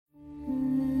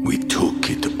We took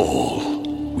it all.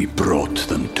 We brought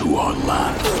them to our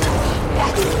land.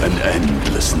 An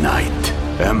endless night,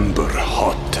 ember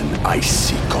hot and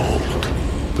icy cold.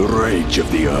 The rage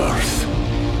of the earth.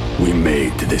 We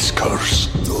made this curse.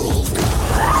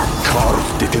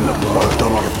 Carved it in the blood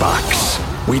on our backs.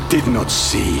 We did not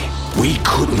see. We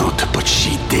could not, but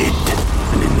she did.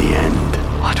 And in the end...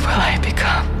 What will I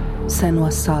become?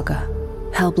 Senua's Saga.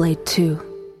 Hellblade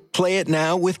 2. Play it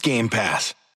now with Game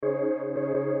Pass.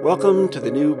 Welcome to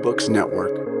the New Books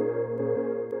Network.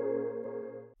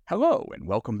 Hello, and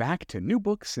welcome back to New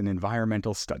Books in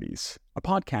Environmental Studies, a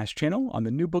podcast channel on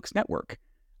the New Books Network.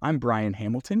 I'm Brian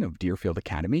Hamilton of Deerfield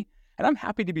Academy, and I'm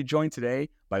happy to be joined today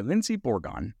by Lyndsie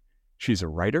Bourgon. She's a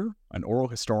writer, an oral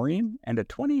historian, and a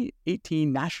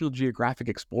 2018 National Geographic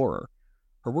Explorer.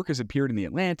 Her work has appeared in The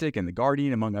Atlantic and The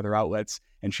Guardian, among other outlets,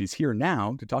 and she's here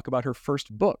now to talk about her first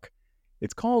book.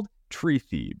 It's called Tree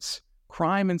Thieves: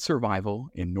 Crime and Survival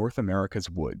in North America's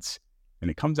Woods,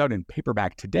 and it comes out in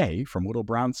paperback today from Little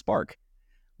Brown Spark.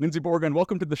 Lyndsie Bourgon,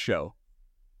 welcome to the show.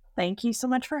 Thank you so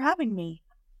much for having me.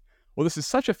 Well, this is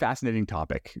such a fascinating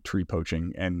topic, tree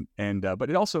poaching, but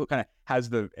it also kind of has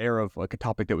the air of like a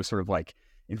topic that was sort of like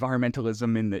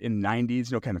environmentalism in the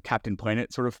 90s, kind of Captain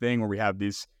Planet sort of thing, where we have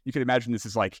these. You could imagine this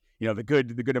is like the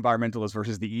good environmentalists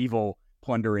versus the evil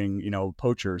plundering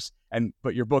poachers.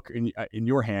 But your book in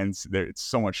your hands, it's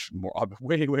so much more,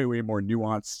 way more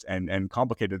nuanced and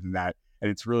complicated than that,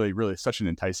 and it's really such an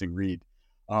enticing read.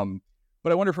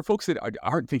 But I wonder, for folks that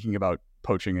aren't thinking about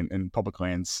poaching in public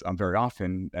lands very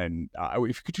often, and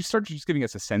could you start just giving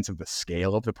us a sense of the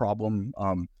scale of the problem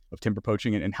of timber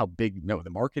poaching and how big the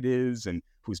market is and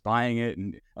who's buying it?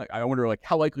 And I wonder,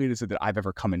 how likely is it that I've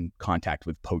ever come in contact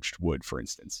with poached wood, for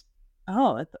instance?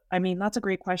 Oh, that's a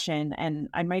great question. And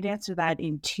I might answer that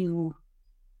in two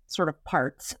sort of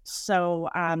parts. So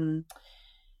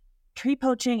tree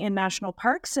poaching in national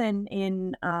parks and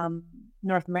in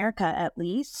North America, at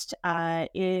least,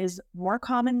 is more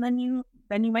common than you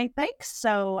might think.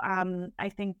 So I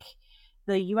think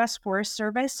the U.S. Forest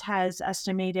Service has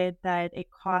estimated that it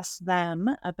costs them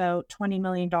about $20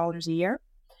 million a year,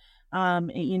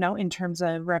 in terms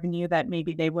of revenue that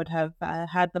maybe they would have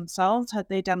had themselves had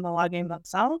they done the logging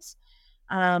themselves.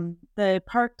 The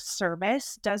Park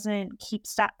Service doesn't keep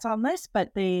stats on this, but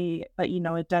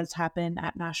it does happen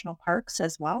at national parks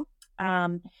as well.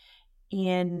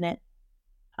 In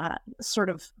sort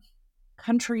of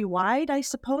countrywide, I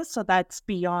suppose. So that's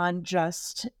beyond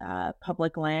just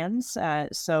public lands.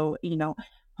 So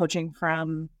poaching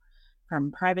from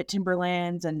private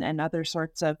timberlands and other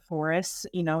sorts of forests,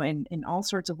 in all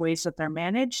sorts of ways that they're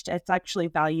managed. It's actually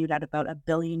valued at about $1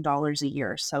 billion a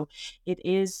year. So it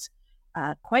is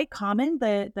quite common.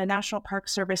 The National Park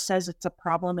Service says it's a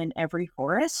problem in every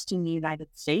forest in the United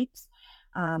States.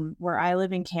 Where I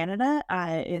live in Canada,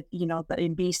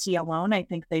 in BC alone, I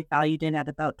think they valued it at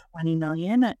about 20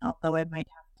 million, although I might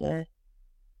have to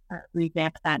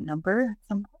revamp that number at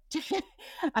some point.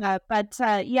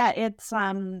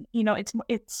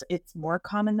 It's more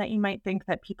common that you might think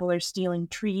that people are stealing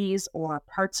trees or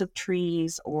parts of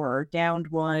trees or downed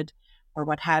wood or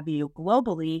what have you.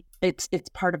 Globally, it's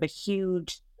part of a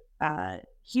huge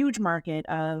market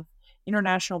of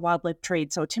international wildlife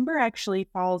trade. So timber actually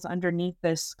falls underneath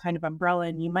this kind of umbrella,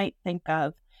 and you might think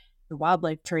of the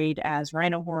wildlife trade as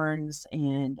rhino horns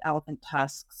and elephant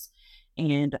tusks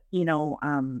and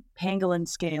pangolin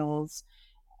scales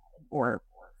or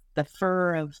the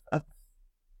fur of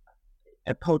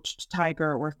a poached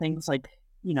tiger or things like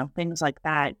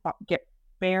that.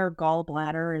 Bear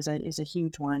gallbladder is a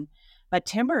huge one, but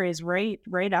timber is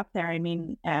right up there. I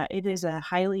mean, it is a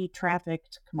highly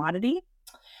trafficked commodity.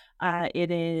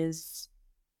 It is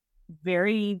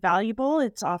very valuable.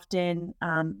 It's often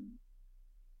kind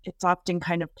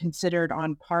of considered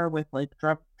on par with like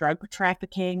drug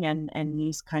trafficking and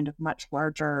these kind of much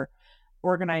larger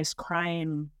organized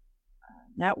crime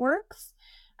networks.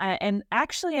 And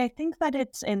actually, I think that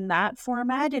it's in that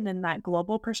format and in that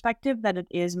global perspective that it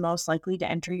is most likely to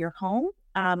enter your home.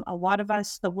 A lot of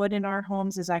us, the wood in our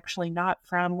homes is actually not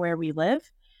from where we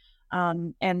live.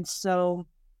 And so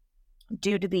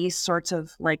due to these sorts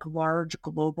of like large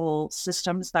global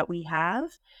systems that we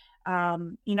have,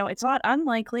 it's not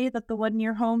unlikely that the wood in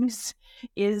your homes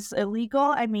is illegal.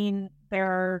 I mean, there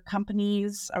are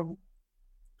companies,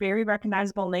 very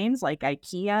recognizable names like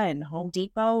IKEA and Home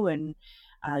Depot and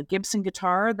Gibson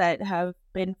Guitar that have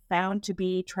been found to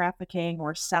be trafficking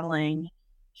or selling, I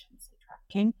shouldn't say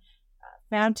trafficking,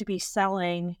 found to be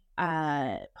selling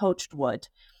poached wood.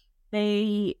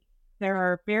 There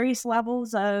are various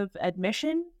levels of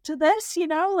admission to this,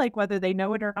 like whether they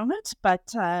know it or not,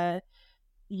 but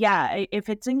yeah, if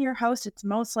it's in your house, it's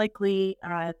most likely,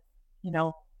 not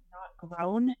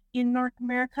grown in North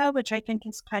America, which I think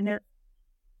is kind of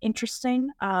interesting.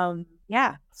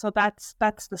 Yeah, so that's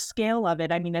the scale of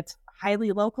it. I mean, it's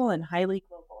highly local and highly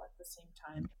global at the same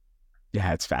time.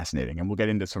 Yeah, it's fascinating. And we'll get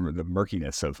into some of the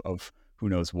murkiness of who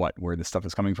knows where this stuff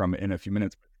is coming from in a few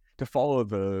minutes. To follow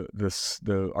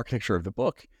the architecture of the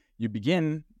book, you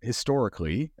begin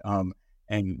historically.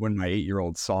 And when my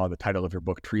 8-year-old saw the title of your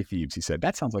book, Tree Thieves, he said,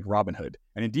 "That sounds like Robin Hood."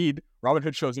 And indeed, Robin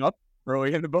Hood shows up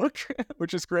early in the book,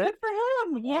 which is great. Good for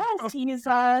him. Yes, he's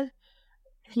the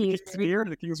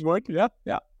King's Wood. Yeah,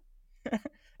 yeah.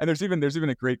 And there's even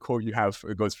a great quote you have.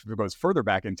 It goes further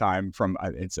back in time from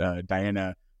it's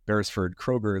Diana Beresford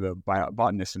Kroger, the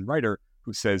botanist and writer,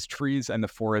 who says trees and the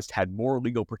forest had more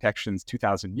legal protections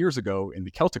 2,000 years ago in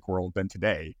the Celtic world than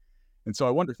today. And so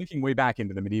I wonder, thinking way back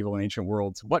into the medieval and ancient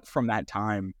worlds, what from that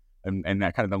time and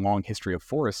that kind of the long history of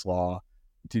forest law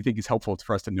do you think is helpful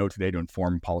for us to know today to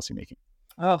inform policymaking?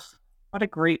 Oh, what a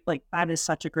great, that is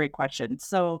such a great question.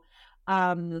 So,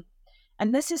 and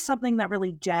this is something that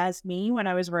really jazzed me when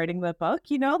I was writing the book,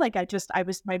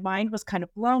 my mind was kind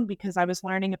of blown because I was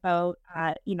learning about,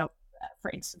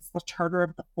 for instance, the Charter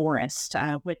of the Forest,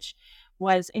 which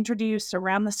was introduced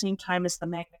around the same time as the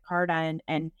Magna Carta.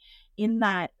 And in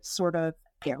that sort of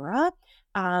era,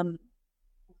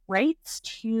 rights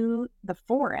to the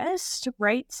forest,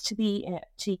 rights to the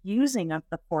using of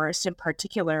the forest in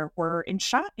particular, were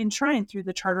enshrined through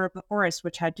the Charter of the Forest,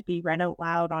 which had to be read out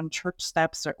loud on church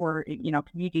steps or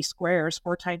community squares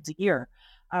 4 times a year.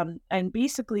 And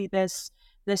basically, this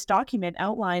document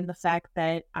outlined the fact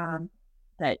that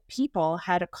that people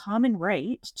had a common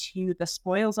right to the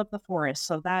spoils of the forest.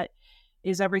 So that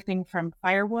is everything from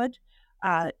firewood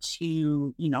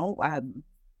to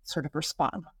sort of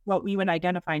what we would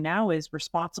identify now as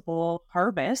responsible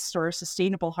harvest or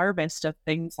sustainable harvest of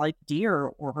things like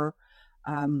deer or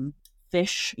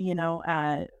fish,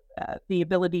 the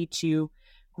ability to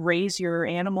graze your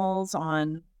animals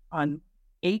on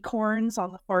acorns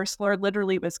on the forest floor.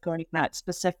 Literally was going that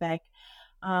specific.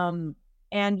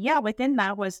 And yeah, within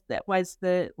that was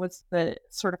the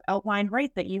sort of outlined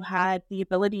right that you had the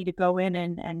ability to go in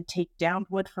and take down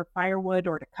wood for firewood,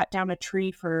 or to cut down a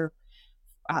tree for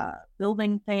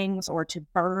building things, or to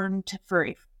burn to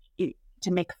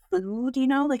make food.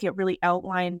 It really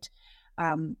outlined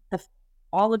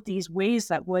all of these ways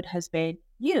that wood has been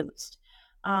used.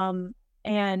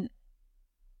 And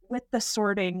with the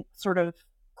sort of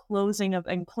closing of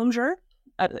enclosure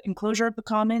of the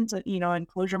commons,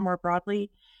 enclosure more broadly,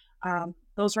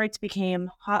 those rights became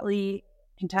hotly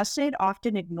contested,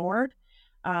 often ignored,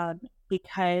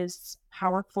 because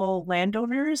powerful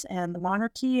landowners and the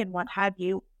monarchy and what have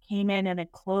you came in and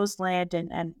enclosed land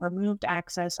and removed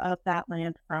access of that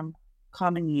land from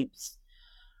common use.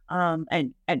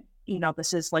 And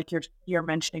this is like you're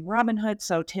mentioning Robin Hood,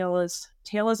 so tale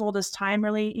as old as time,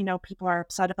 really. People are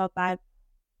upset about that,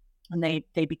 and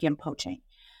they begin poaching.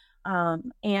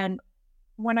 And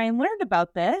when I learned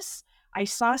about this, I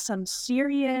saw some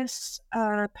serious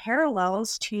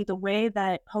parallels to the way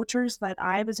that poachers that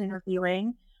I was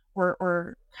interviewing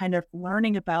or kind of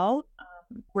learning about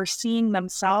were seeing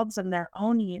themselves and their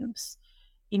own use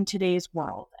in today's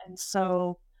world. And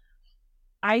so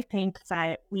I think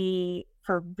that we,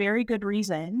 for very good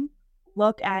reason,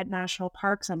 look at national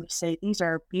parks and we say these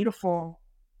are beautiful,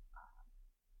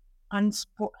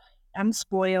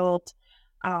 unspoiled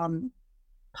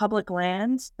public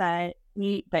lands that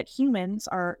humans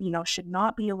are, should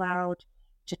not be allowed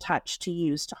to touch, to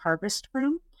use, to harvest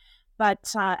from.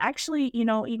 But actually,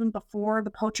 even before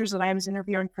the poachers that I was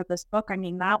interviewing for this book, I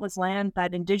mean, that was land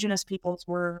that Indigenous peoples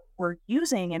were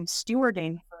using and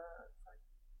stewarding for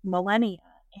millennia.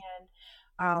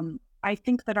 And I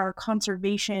think that our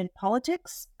conservation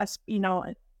politics,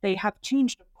 they have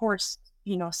changed, of course,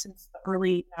 since the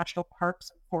early national parks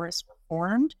and forests were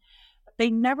formed. But they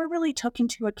never really took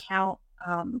into account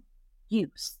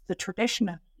use, the tradition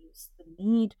of use, the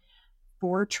need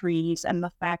for trees, and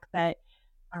the fact that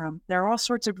there are all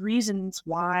sorts of reasons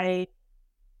why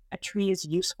a tree is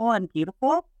useful and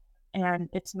beautiful. And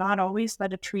it's not always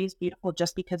that a tree is beautiful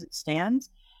just because it stands.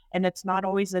 And it's not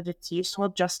always that it's useful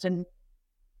just in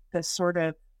the sort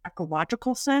of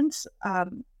ecological sense,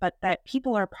 but that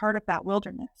people are part of that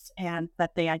wilderness and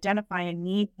that they identify and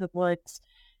need the woods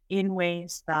in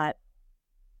ways that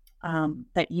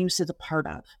that use is a part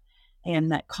of,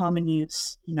 and that common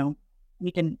use,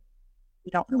 we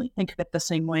don't really think of it the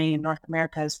same way in North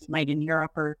America as we might in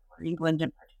Europe or England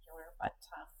in particular, but it's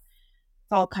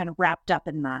all kind of wrapped up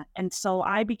in that. And so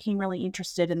I became really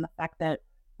interested in the fact that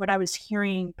what I was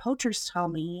hearing poachers tell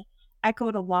me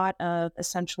echoed a lot of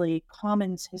essentially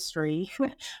commons history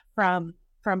from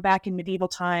back in medieval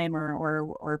time or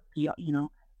more earlier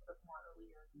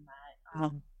than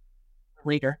that,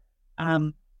 later.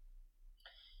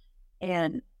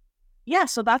 And yeah,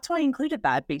 so that's why I included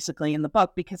that basically in the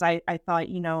book, because I thought,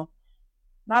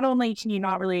 not only can you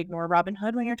not really ignore Robin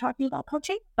Hood when you're talking about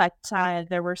poaching, but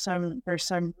there's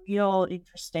some real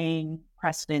interesting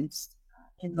precedents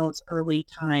in those early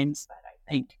times that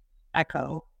I think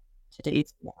echo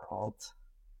today's world.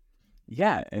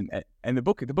 Yeah, and the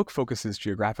book focuses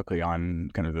geographically on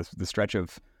kind of the stretch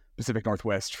of Pacific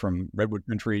Northwest from Redwood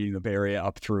Country, the Bay Area,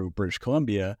 up through British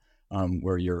Columbia,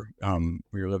 where you're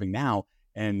living now,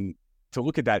 and to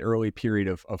look at that early period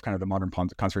of kind of the modern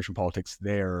conservation politics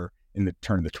there in the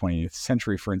turn of the 20th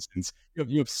century, for instance.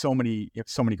 You have so many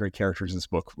great characters in this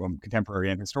book, contemporary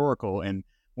and historical, and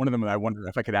one of them that I wonder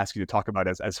if I could ask you to talk about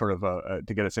as sort of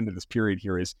to get us into this period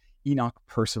here is Enoch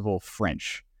Percival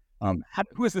French.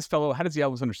 Who is this fellow? How does he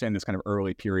help us understand this kind of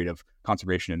early period of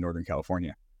conservation in Northern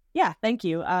California? Yeah, thank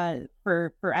you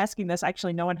for asking this.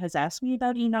 Actually, no one has asked me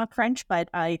about Enoch French, but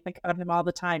I think about him all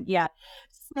the time. Yeah.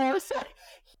 So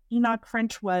Enoch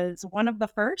French was one of the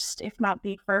first, if not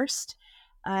the first,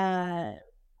 park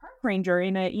ranger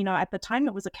in at the time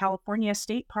it was a California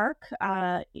state park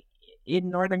in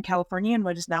Northern California in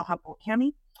what is now Humboldt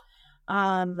County.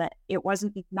 It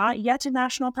wasn't not yet a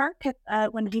national park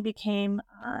when he became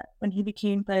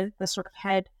the sort of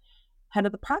head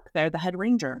of the park there, the head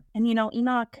ranger. And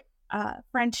Enoch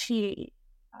French, he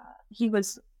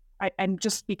was, and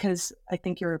just because I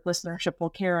think your listenership will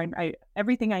care,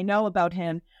 everything I know about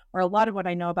him, or a lot of what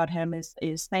I know about him,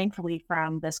 is thankfully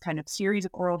from this kind of series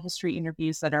of oral history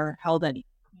interviews that are held at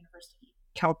University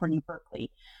of California,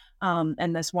 Berkeley.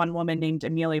 And this one woman named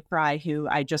Amelia Fry, who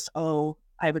I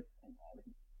would,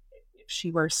 if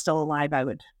she were still alive,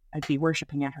 I'd be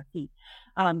worshiping at her feet,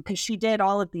 because she did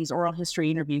all of these oral history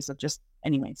interviews that just,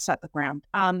 anyway, set the ground.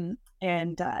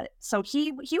 So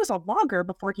he was a logger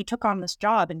before he took on this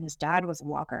job, and his dad was a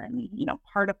logger, and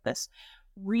part of this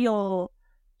real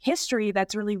history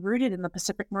that's really rooted in the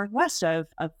Pacific Northwest of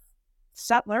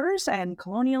settlers and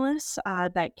colonialists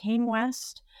that came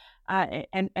west,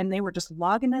 and they were just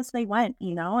logging as they went,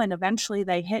 and eventually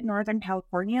they hit Northern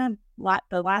California,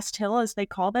 the last hill, as they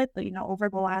called it, over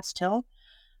the last hill,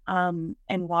 and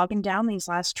logging down these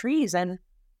last trees. And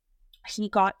he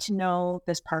got to know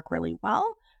this park really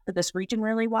well, this region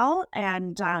really well,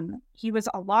 and he was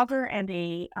a logger and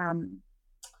a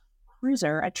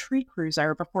tree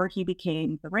cruiser before he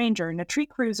became the ranger. And a tree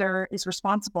cruiser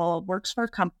works for a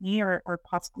company or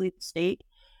possibly the state,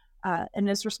 and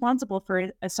is responsible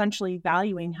for essentially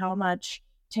valuing how much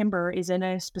timber is in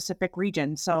a specific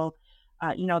region. So,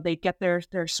 they get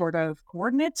their sort of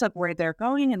coordinates of where they're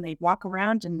going, and they walk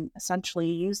around and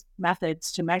essentially use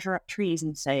methods to measure up trees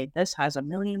and say, this has 1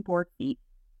 million board feet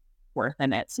worth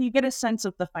in it. So you get a sense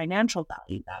of the financial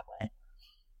value that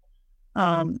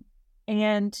way.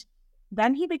 And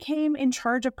then he became in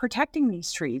charge of protecting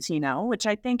these trees, which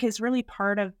I think is really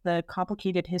part of the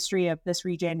complicated history of this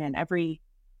region and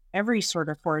every sort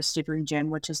of forested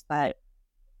region, which is that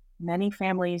many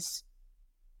families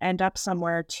end up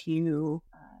somewhere to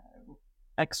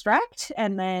extract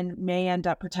and then may end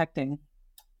up protecting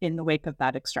in the wake of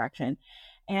that extraction.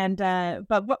 And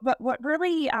but what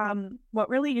really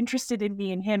interested in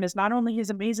me in him is not only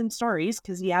his amazing stories,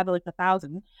 because he had like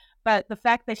 1,000, but the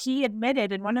fact that he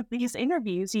admitted in one of these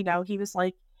interviews, he was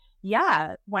like,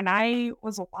 yeah, when I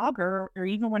was a logger, or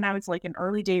even when I was like an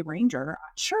early day ranger,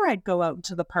 sure, I'd go out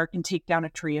into the park and take down a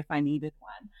tree if I needed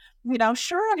one.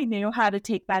 Sure, I knew how to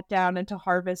take that down and to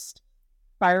harvest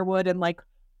firewood, and like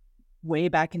way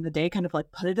back in the day, kind of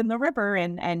like put it in the river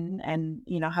and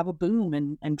have a boom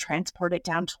and transport it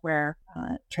down to where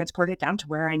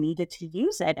I needed to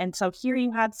use it. And so here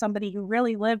you had somebody who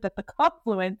really lived at the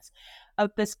confluence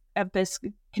of this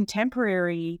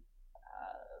contemporary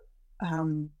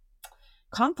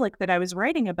conflict that I was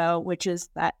writing about, which is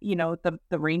that, the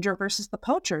ranger versus the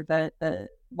poacher, the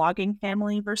logging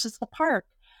family versus the park,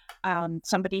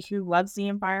 somebody who loves the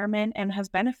environment and has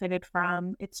benefited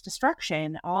from its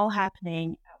destruction, all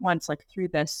happening at once, like through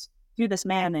this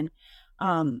man.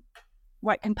 And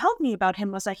what compelled me about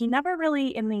him was that he never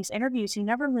really, in these interviews, he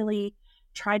never really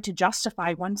tried to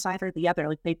justify one side or the other.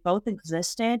 Like, they both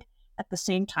existed at the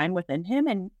same time within him,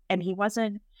 and he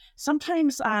wasn't.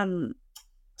 Sometimes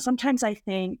I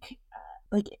think,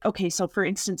 okay, so for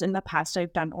instance, in the past,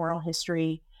 I've done oral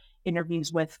history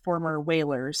interviews with former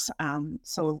whalers.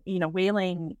 So,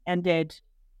 whaling ended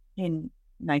in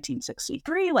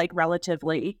 1963, like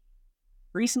relatively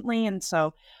recently. And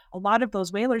so a lot of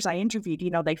those whalers I interviewed,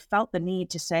 they felt the need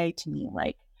to say to me,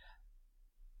 like,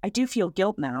 I do feel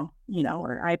guilt now,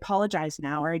 or I apologize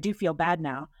now, or I do feel bad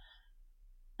now.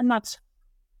 And that's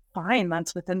fine.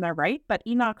 That's within their right. But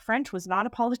Enoch French was not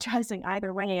apologizing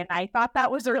either way. And I thought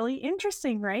that was really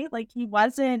interesting, right? Like he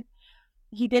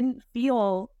didn't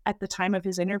feel at the time of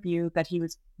his interview that he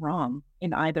was wrong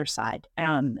in either side.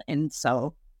 And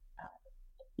so,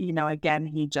 again,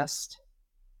 he just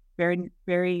very,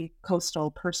 very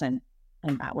coastal person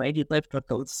in that way. He lived with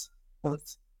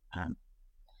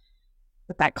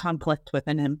with that conflict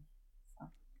within him.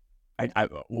 I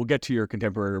we'll get to your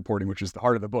contemporary reporting, which is the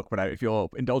heart of the book, but if you'll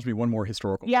indulge me one more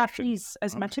historical question. Please,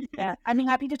 as much as I'm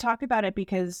happy to talk about it,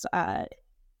 because I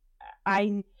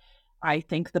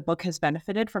think the book has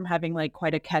benefited from having like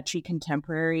quite a catchy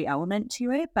contemporary element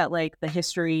to it, but like the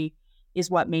history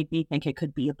is what made me think it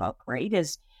could be a book, right?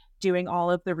 Is doing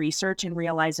all of the research and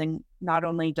realizing not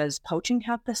only does poaching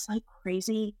have this like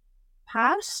crazy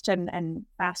past and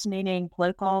fascinating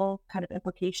political kind of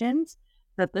implications,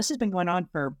 that this has been going on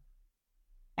for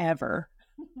forever.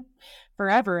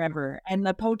 And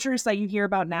the poachers that you hear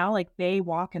about now, like they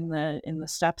walk in the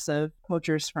steps of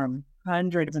poachers from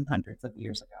hundreds and hundreds of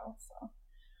years ago. So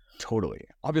totally,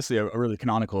 obviously, a really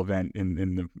canonical event in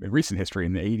the recent history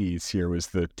in the 80s here was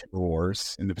the Timber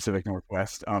Wars in the Pacific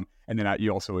Northwest. And then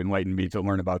you also enlightened me to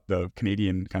learn about the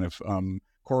Canadian kind of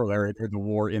corollary, or the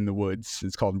War in the Woods.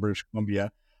 It's called in British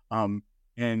Columbia.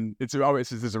 And it's always,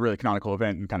 this is a really canonical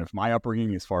event in kind of my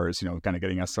upbringing, as far as, kind of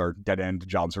getting us our dead end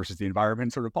jobs versus the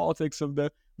environment sort of politics of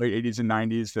the late 80s and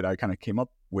 90s that I kind of came up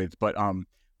with. But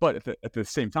at the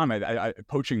same time,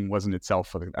 poaching wasn't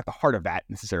itself at the heart of that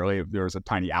necessarily. There was a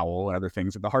tiny owl and other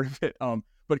things at the heart of it.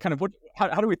 But kind of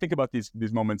how do we think about these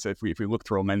moments if we look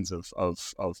through a lens of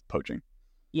poaching?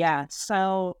 Yeah.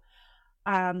 So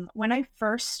when I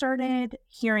first started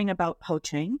hearing about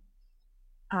poaching,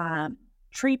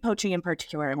 tree poaching in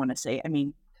particular, I want to say,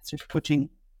 there's poaching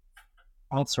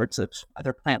all sorts of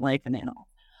other plant life and animals.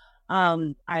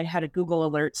 I had a Google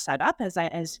alert set up as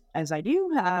I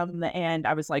do, and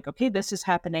I was like, okay, this is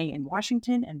happening in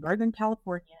Washington and Northern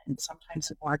California, and sometimes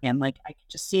in Oregon. Like I could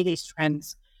just see these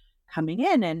trends coming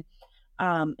in and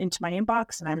into my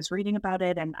inbox, and I was reading about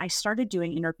it, and I started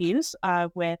doing interviews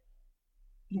with,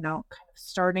 kind of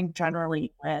starting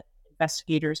generally with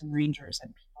investigators and rangers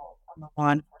and people on the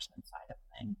law enforcement side of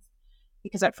things,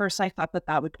 because at first I thought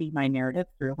that would be my narrative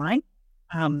through line.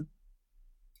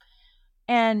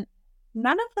 And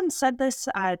none of them said this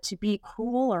to be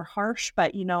cruel or harsh,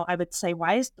 but, I would say,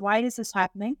 why is this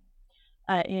happening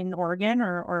in Oregon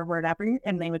or wherever?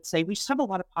 And they would say, we just have a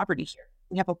lot of poverty here.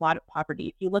 We have a lot of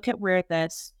poverty. If you look at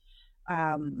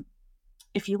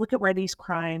where these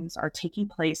crimes are taking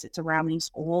place, it's around these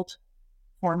old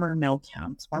former mill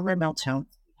towns. We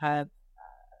have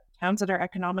towns that are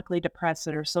economically depressed,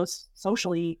 that are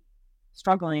socially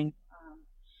struggling.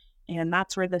 And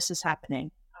that's where this is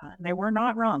happening. They were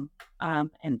not wrong.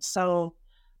 And so,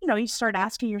 you start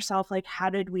asking yourself, like, how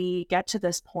did we get to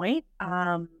this point?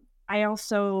 I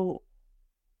also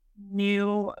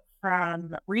knew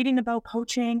from reading about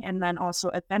poaching, and then also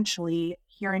eventually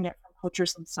hearing it from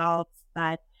poachers themselves,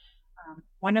 that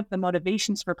one of the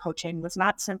motivations for poaching was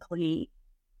not simply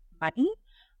money,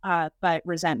 but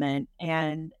resentment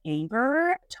and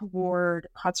anger toward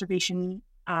conservation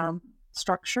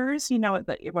structures.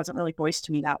 It wasn't really voiced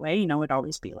to me that way. It'd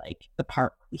always be like the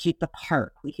park. We hate the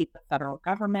park. We hate the federal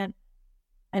government.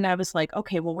 And I was like,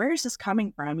 okay, well, where is this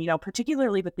coming from?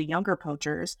 Particularly with the younger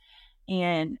poachers,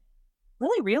 and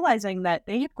really realizing that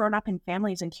they had grown up in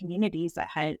families and communities that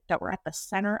were at the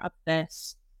center of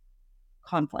this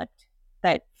conflict.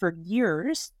 That for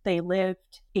years they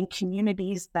lived in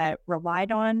communities that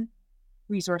relied on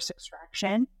resource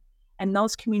extraction. And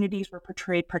those communities were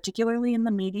portrayed, particularly in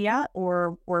the media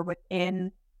or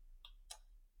within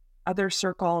other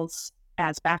circles,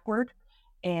 as backward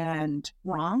and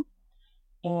wrong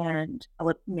and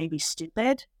maybe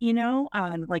stupid,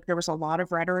 like there was a lot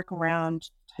of rhetoric around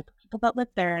the type of people that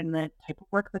lived there and the type of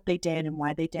work that they did and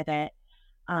why they did it.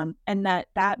 And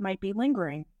that might be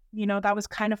lingering. That was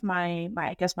kind of my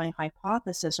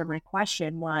hypothesis, or my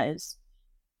question was,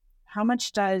 how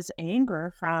much does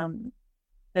anger from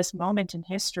this moment in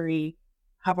history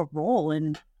have a role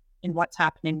in what's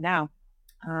happening now?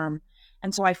 And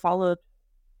so I followed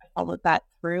that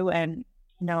through, and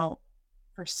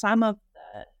for some of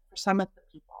the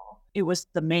people, it was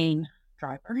the main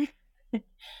driver.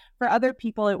 For other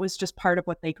people, it was just part of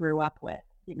what they grew up with.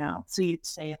 So you'd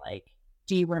say, like,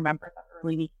 do you remember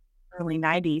the early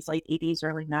 90s, late 80s,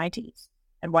 early 90s,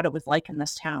 and what it was like in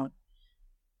this town?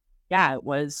 Yeah, it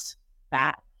was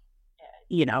bad.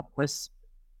 It was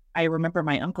I remember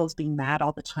my uncles being mad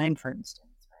all the time, for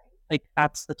instance, right? Like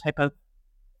that's the type of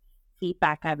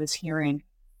feedback I was hearing.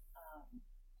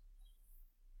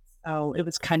 So it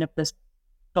was kind of this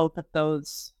both of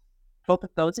those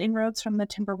inroads from the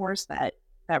timber wars that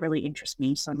really interest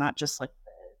me. So not just like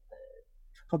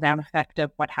the trickle down effect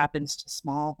of what happens to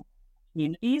small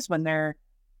communities when their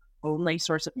only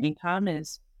source of income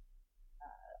is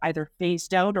either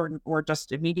phased out or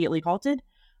just immediately halted,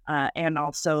 and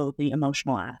also the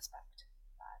emotional aspect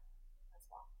as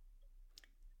well.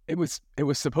 It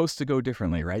was supposed to go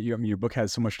differently, right? Your book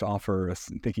has so much to offer us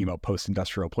thinking about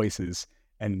post-industrial places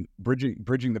and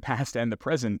bridging the past and the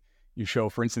present. You show,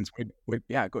 for instance,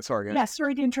 sorry. Yeah,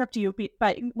 sorry to interrupt you,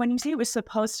 but when you say it was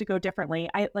supposed to go differently,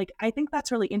 I think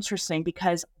that's really interesting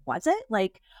because was it?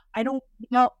 Like, I don't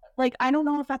know. Like, I don't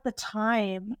know if at the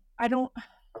time, I don't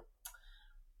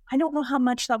know how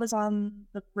much that was on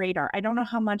the radar. I don't know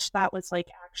how much that was like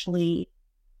actually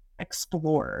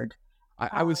explored.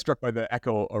 I was struck by the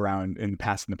echo around in the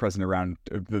past and the present around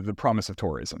the promise of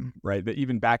tourism, right? That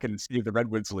even back in the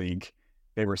Redwoods League,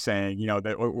 they were saying,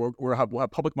 that we'll have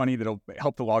public money that'll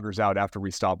help the loggers out after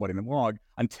we stop letting them log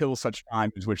until such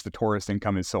time as which the tourist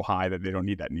income is so high that they don't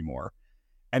need that anymore.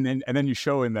 And then you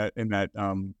show in that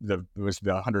the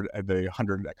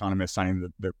 100 economists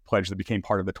signing the pledge that became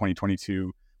part of the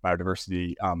 2022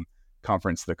 biodiversity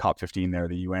conference, the COP15 there,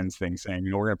 the UN's thing saying,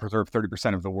 we're going to preserve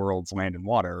 30% of the world's land and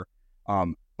water.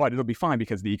 But it'll be fine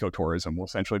because the ecotourism will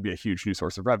essentially be a huge new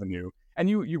source of revenue. And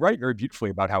you write very beautifully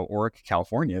about how Oric,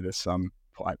 California, this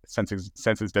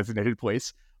census designated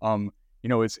place,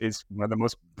 is one of the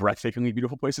most breathtakingly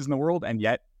beautiful places in the world. And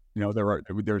yet,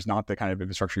 there's not the kind of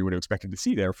infrastructure you would have expected to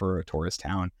see there for a tourist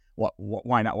town.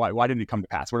 Why not? Why didn't it come to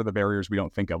pass? What are the barriers we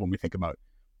don't think of when we think about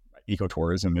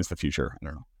ecotourism as the future? I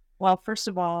don't know. Well, first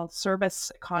of all,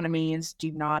 service economies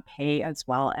do not pay as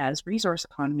well as resource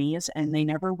economies, and they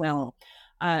never will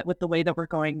with the way that we're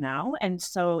going now. And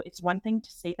so it's one thing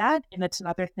to say that, and it's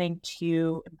another thing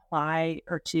to imply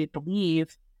or to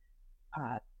believe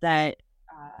that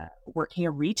working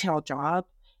a retail job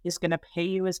is going to pay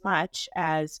you as much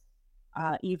as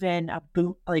even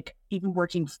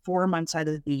working 4 months out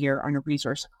of the year on a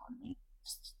resource economy.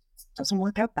 It doesn't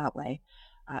work out that way.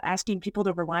 Asking people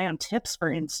to rely on tips, for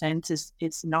instance,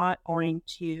 is not going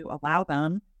to allow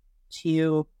them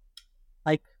to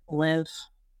live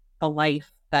a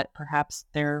life that perhaps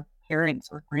their parents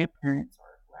or grandparents or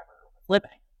whoever was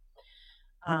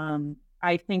living.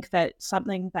 I think that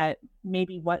something that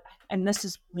maybe and this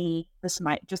is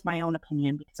just my own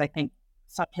opinion, because I think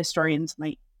some historians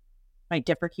might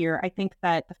differ here. I think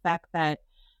that the fact that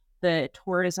the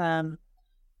tourism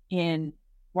in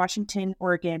Washington,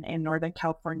 Oregon, and Northern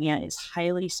California is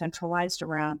highly centralized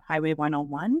around Highway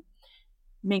 101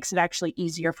 makes it actually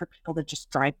easier for people to just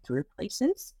drive through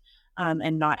places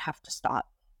and not have to stop.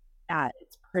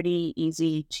 It's pretty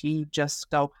easy to just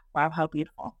go, wow, how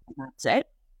beautiful, and that's it.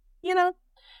 I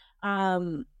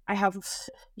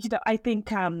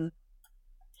think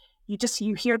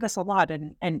you hear this a lot,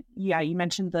 and yeah, you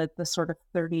mentioned the sort of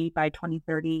 30 by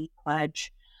 2030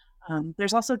 pledge.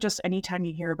 There's also just anytime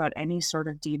you hear about any sort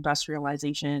of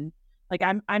deindustrialization, like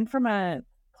I'm from a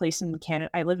place in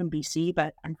Canada. I live in BC,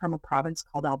 but I'm from a province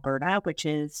called Alberta, which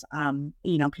is,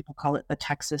 people call it the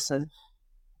Texas of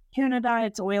Canada.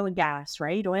 It's oil and gas,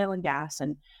 right? Oil and gas.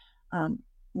 And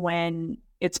when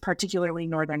it's particularly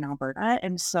northern Alberta.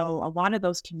 And so a lot of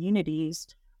those communities,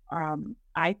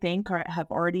 I think, have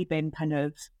already been kind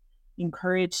of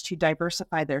encouraged to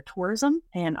diversify their tourism.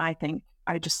 And I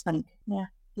just think, yeah,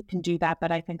 you can do that,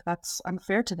 but I think that's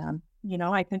unfair to them.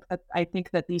 I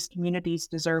think that these communities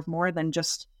deserve more than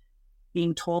just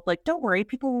being told, like, don't worry,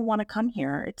 people will want to come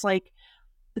here. It's like,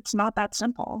 it's not that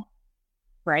simple,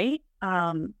 right?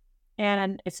 And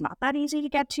it's not that easy to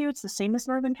get to. It's the same as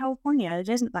Northern California. It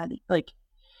isn't that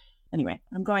anyway,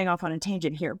 I'm going off on a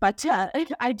tangent here, but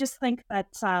I just think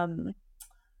that,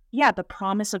 the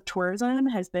promise of tourism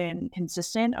has been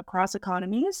consistent across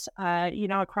economies,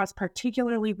 across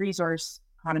particularly resource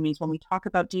economies. When we talk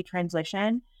about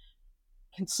detransition,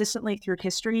 consistently through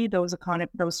history, those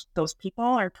people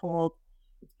are told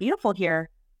it's beautiful here,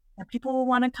 and people will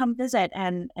want to come visit,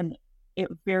 and it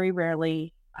very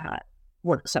rarely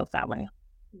works out that way.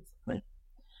 Basically,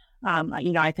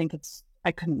 I think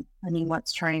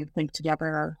let's try and think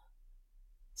together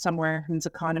somewhere whose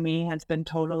economy has been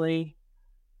totally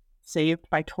saved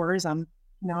by tourism.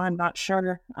 I'm not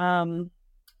sure. I'm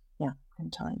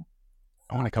telling you.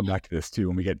 I want to come back to this too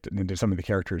when we get into some of the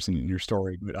characters in your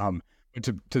story, but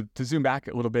to zoom back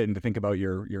a little bit and to think about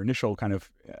your initial kind of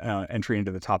entry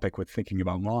into the topic with thinking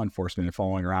about law enforcement and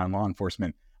following around law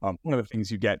enforcement. One of the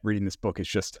things you get reading this book is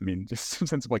just some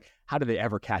sense of like, how do they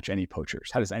ever catch any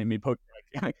poachers? How does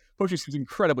poaching seems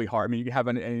incredibly hard. I mean, you can have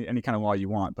any kind of law you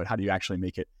want, but how do you actually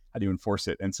make it? How do you enforce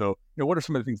it? And so, what are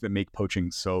some of the things that make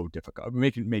poaching so difficult?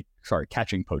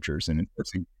 Catching poachers and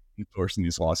enforcing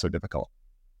these laws so difficult?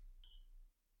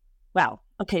 Wow.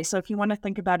 Okay. So if you want to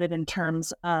think about it in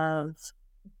terms of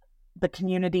the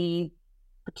communities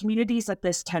that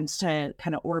this tends to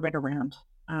kind of orbit around.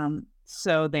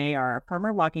 So they are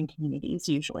farmer logging communities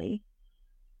usually.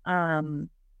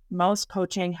 Most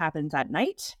poaching happens at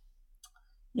night.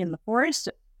 In the forest,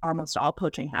 almost all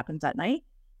poaching happens at night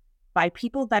by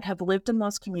people that have lived in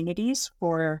those communities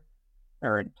for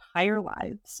their entire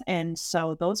lives. And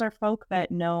so those are folk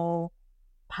that know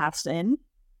paths in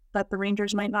that the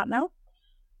rangers might not know.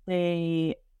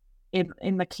 In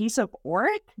the case of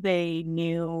Oric, they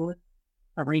knew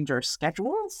the ranger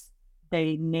schedules.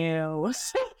 They knew,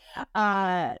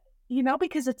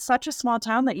 because it's such a small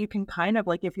town that you can kind of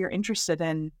like, if you're interested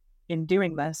in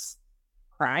doing this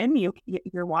crime,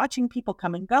 you're watching people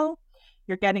come and go.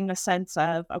 You're getting a sense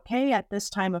of, okay, at this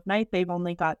time of night, they've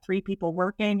only got 3 people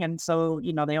working. And so,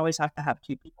 they always have to have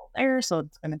 2 people there. So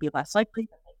it's going to be less likely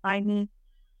that they find me.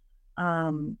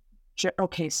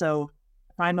 Okay, so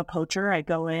if I'm a poacher, I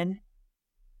go in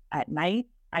at night.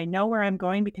 I know where I'm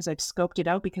going because I've scoped it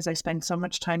out because I spend so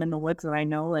much time in the woods that I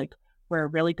know like where a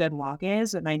really good log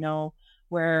is, and I know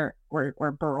where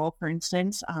burrow, for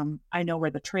instance. I know where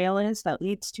the trail is that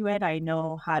leads to it. I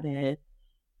know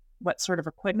what sort of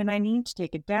equipment I need to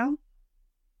take it down.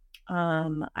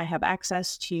 I have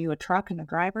access to a truck and a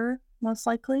driver, most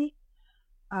likely.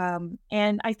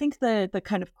 And I think the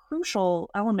kind of crucial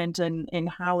element in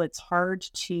how it's hard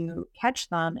to catch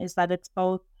them is that it's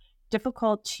both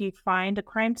difficult to find a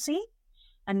crime scene,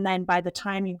 and then by the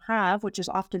time you have, which is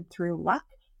often through luck,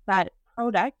 that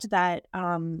product that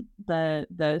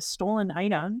the stolen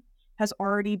item has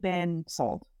already been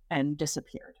sold and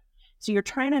disappeared. So you're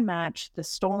trying to match the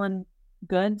stolen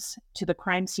goods to the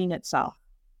crime scene itself,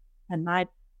 and that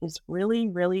is really,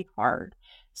 really hard.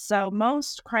 So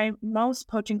most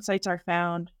poaching sites are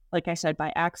found, like I said,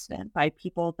 by accident, by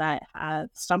people that have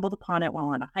stumbled upon it while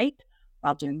on a hike,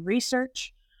 while doing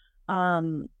research.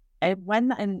 And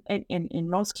in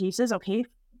most cases, okay,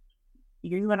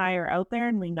 you and I are out there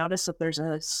and we notice that there's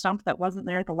a stump that wasn't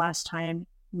there the last time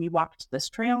we walked this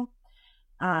trail.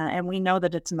 And we know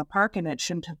that it's in the park and it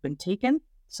shouldn't have been taken.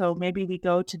 So maybe we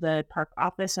go to the park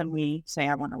office and we say,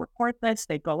 I want to report this.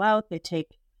 They go out, they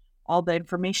take all the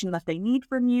information that they need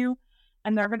from you,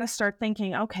 and they're going to start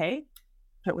thinking, okay,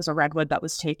 if it was a redwood that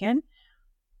was taken,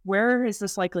 where is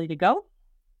this likely to go?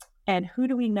 And who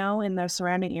do we know in the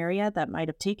surrounding area that might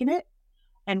have taken it?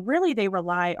 And really, they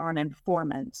rely on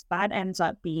informants. That ends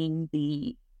up being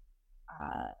the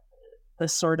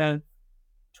sort of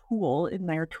tool in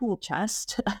their tool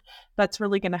chest that's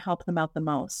really going to help them out the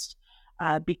most,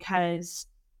 because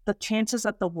the chances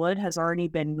that the wood has already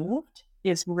been moved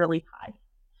is really high.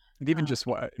 And even just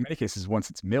in many cases,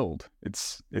 once it's milled,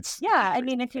 it's yeah. I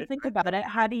mean, if you think about it,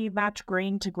 how do you match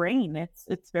grain to grain?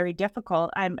 It's very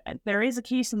difficult. There is a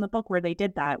case in the book where they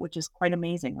did that, which is quite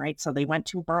amazing, right? So they went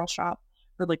to a burl shop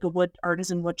or like a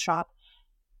artisan wood shop,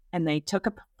 and they took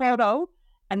a photo,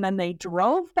 and then they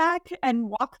drove back and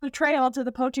walked the trail to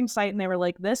the poaching site, and they were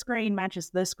like, "This grain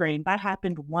matches this grain." That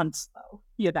happened once, though,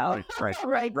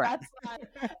 right. That's not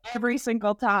every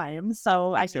single time.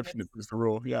 So exception is the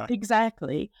rule, yeah,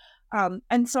 exactly.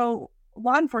 And so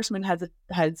law enforcement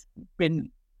has been,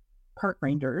 park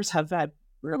rangers have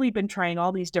really been trying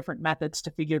all these different methods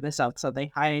to figure this out. So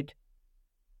they hide.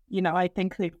 I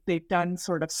think they've done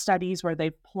sort of studies where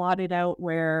they've plotted out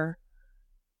where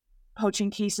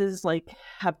poaching cases like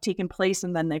have taken place,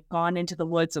 and then they've gone into the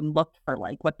woods and looked for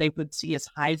like what they would see as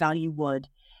high value wood,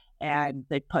 and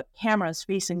they put cameras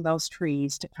facing those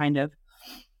trees to kind of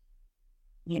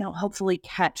hopefully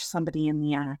catch somebody in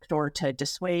the act or to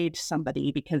dissuade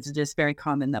somebody, because it is very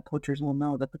common that poachers will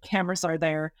know that the cameras are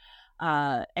there,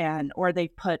 or they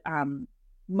put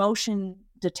motion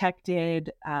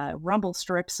detected rumble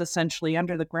strips essentially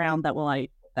under the ground that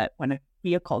when a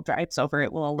vehicle drives over,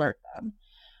 it will alert them.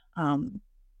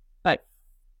 But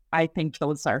I think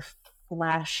those are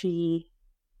flashy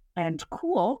and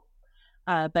cool,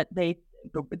 but the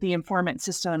informant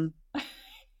system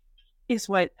is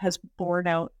what has borne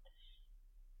out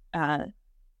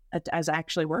as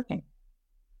actually working.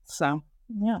 So,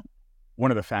 yeah.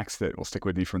 One of the facts that will stick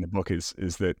with me from the book is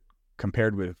that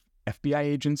compared with FBI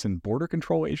agents and border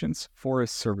control agents,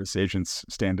 Forest Service agents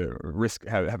stand a risk,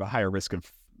 have a higher risk of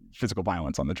physical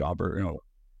violence on the job, or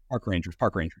park rangers.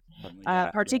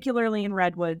 Particularly in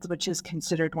redwoods, which is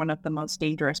considered one of the most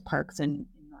dangerous parks in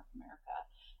North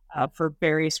for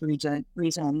various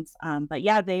reasons. But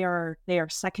yeah, they are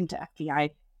second to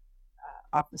FBI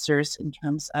officers in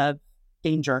terms of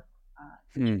danger.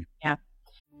 Yeah.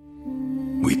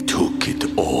 We took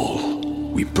it all.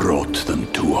 We brought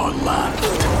them to our land.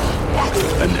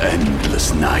 An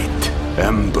endless night,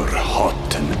 ember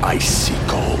hot and icy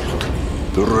cold.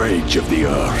 The rage of the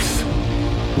earth.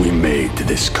 We made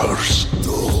this curse.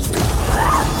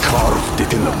 Carved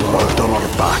it in the blood on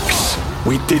our backs.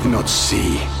 We did not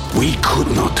see. We could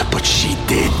not, but she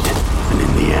did. And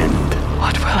in the end...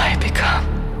 What will I become?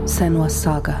 Senua's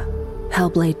Saga.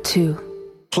 Hellblade 2.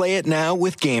 Play it now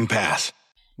with Game Pass.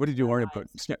 What did you learn about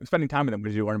spending time with them? What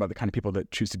did you learn about the kind of people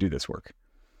that choose to do this work?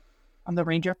 On the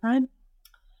ranger front?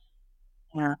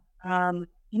 Yeah.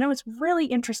 It's really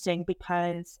interesting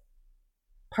because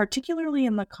particularly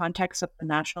in the context of the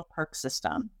national park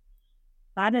system,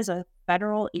 that is a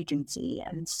federal agency.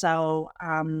 And so,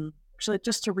 actually,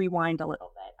 just to rewind a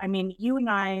little bit, I mean,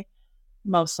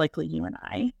 most likely you and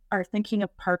I, are thinking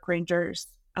of park rangers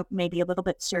maybe a little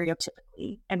bit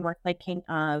stereotypically, and we're thinking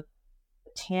of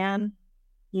the tan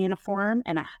uniform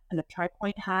and a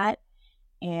tri-point hat,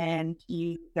 and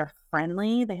they're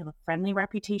friendly. They have a friendly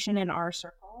reputation in our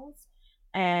circles,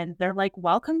 and they're like,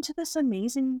 welcome to this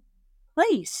amazing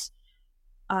place.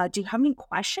 Do you have any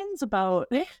questions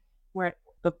about where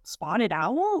the spotted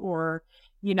owl, or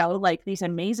like these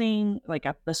amazing, like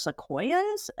the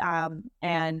sequoias,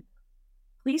 and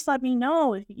please let me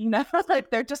know if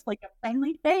like they're just like a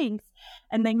friendly face,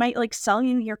 and they might like sell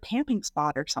you your camping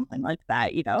spot or something like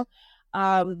that.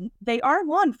 They are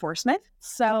law enforcement,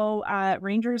 so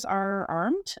rangers are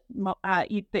armed.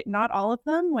 Not all of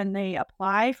them. When they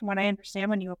apply, from what I understand,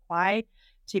 when you apply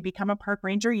to become a park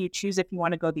ranger, you choose if you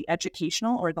want to go the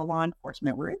educational or the law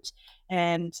enforcement route.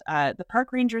 And the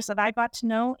park rangers that I got to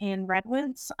know in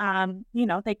Redwoods,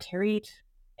 they carried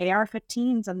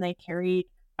AR-15s, and they carried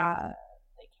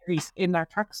in their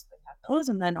trucks, they had those,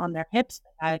 and then on their hips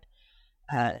they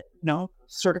had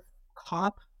sort of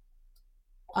cop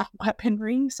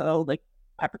weaponry, so like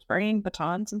pepper spraying,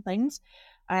 batons and things,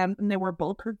 and they were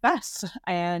bulletproof vests,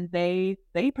 and they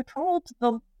patrolled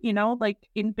the like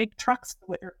in big trucks,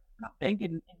 not big,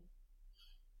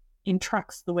 in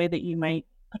trucks, the way that you might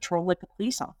patrol like a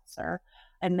police officer,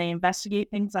 and they investigate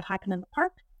things that happen in the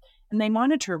park, and they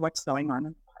monitor what's going on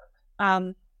in the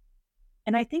park.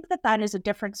 And I think that is a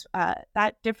difference.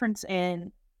 That difference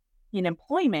in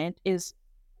employment is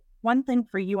one thing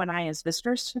for you and I as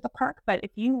visitors to the park. But if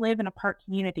you live in a park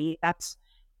community, that's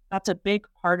a big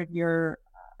part of your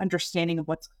understanding of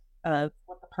what the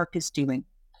park is doing.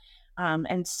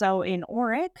 And so in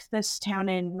Oric, this town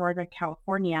in Northern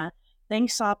California, they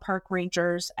saw park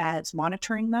rangers as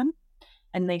monitoring them,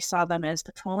 and they saw them as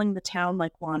patrolling the town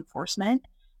like law enforcement.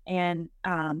 And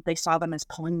they saw them as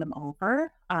pulling them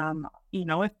over,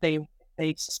 if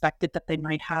they suspected that they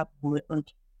might have wood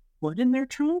in their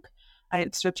trunk,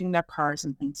 and searching their cars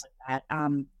and things like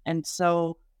that. And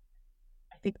so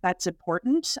I think that's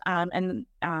important. And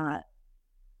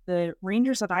the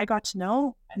rangers that I got to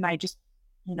know, and I just,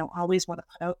 always want to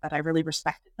put out that I really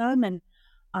respected them,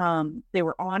 and they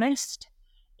were honest,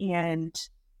 and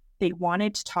they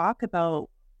wanted to talk about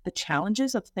the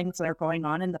challenges of things that are going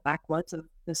on in the backwoods of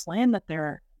this land that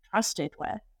they're trusted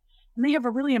with. And they have a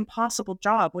really impossible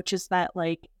job, which is that,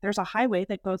 like, there's a highway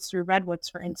that goes through Redwoods,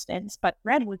 for instance, but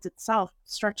Redwoods itself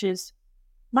stretches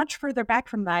much further back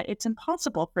from that. It's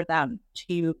impossible for them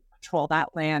to patrol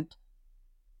that land,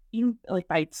 even like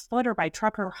by foot or by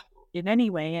truck or in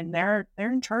any way, and they're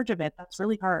in charge of it. That's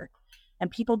really hard. And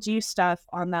people do stuff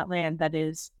on that land that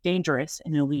is dangerous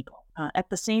and illegal. At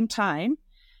the same time,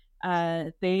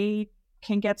 they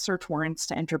can get search warrants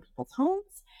to enter people's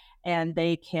homes, and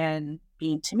they can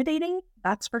be intimidating,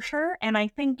 that's for sure. And I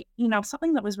think,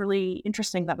 something that was really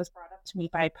interesting that was brought up to me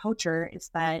by a poacher is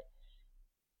that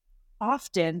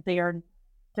often they're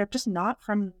just not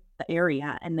from the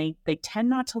area, and they tend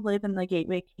not to live in the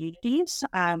gateway communities.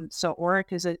 So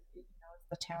Oric is the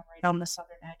town right on the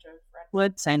southern edge of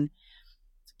Redwoods, and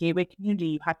it's a gateway community.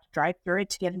 You have to drive through it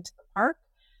to get into the park.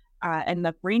 And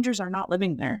the rangers are not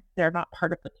living there. They're not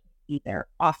part of the community there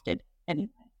often anyway.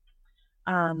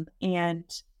 And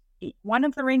one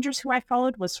of the rangers who I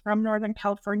followed was from Northern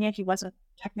California. He wasn't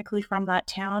technically from that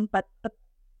town, but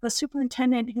the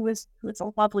superintendent, who was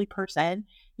a lovely person,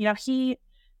 he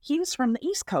was from the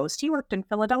East Coast. He worked in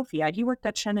Philadelphia. He worked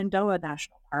at Shenandoah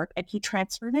National Park, and he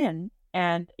transferred in,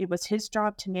 and it was his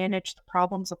job to manage the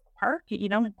problems of the park,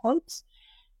 in quotes.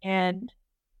 And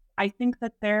I think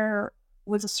that there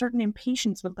was a certain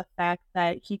impatience with the fact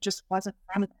that he just wasn't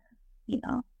from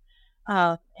there,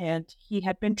 and he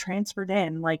had been transferred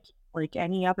in like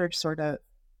any other sort of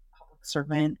park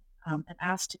servant and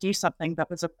asked to do something that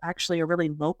was actually a really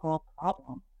local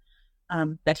problem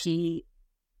that he,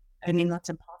 I mean, that's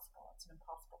impossible. It's an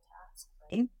impossible task,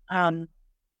 right?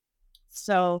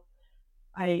 So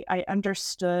I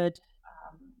understood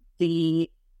the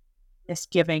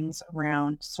misgivings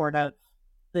around sort of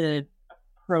the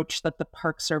approach that the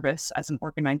Park Service as an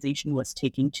organization was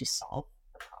taking to solve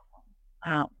the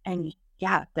problem. And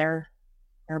yeah, they're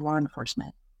law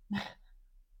enforcement.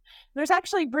 There's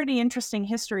actually pretty interesting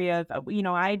history of,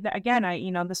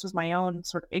 this was my own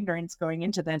sort of ignorance going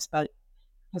into this, but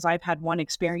because I've had one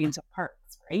experience at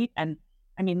parks, right? And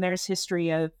I mean, there's history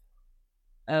of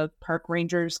park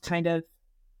rangers kind of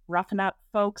roughing up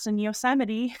folks in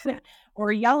Yosemite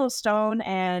or Yellowstone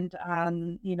and,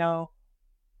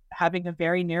 having a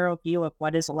very narrow view of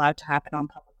what is allowed to happen on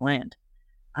public land,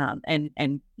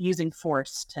 and using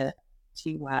force to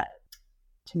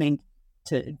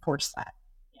enforce that.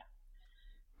 Yeah.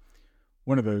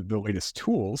 One of the latest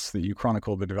tools that you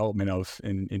chronicle the development of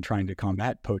in trying to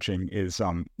combat poaching is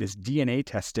DNA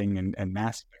testing and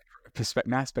mass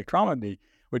spectrometry,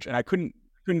 which, and I couldn't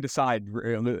decide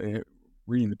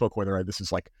reading the book whether this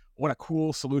is like, what a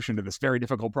cool solution to this very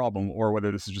difficult problem, or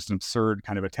whether this is just an absurd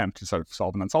kind of attempt to sort of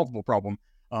solve an unsolvable problem.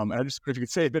 And I just, if you could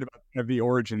say a bit about kind of the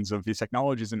origins of these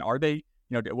technologies, and are they,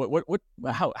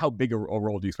 how big a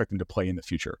role do you expect them to play in the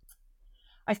future?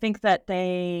 I think that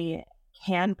they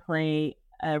can play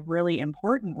a really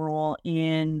important role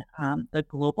in the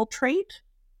global trade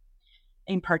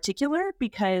in particular,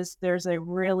 because there's a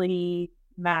really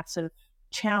massive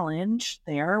challenge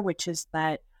there, which is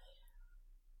that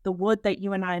the wood that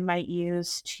you and I might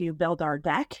use to build our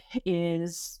deck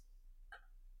is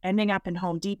ending up in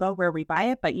Home Depot where we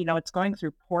buy it, but it's going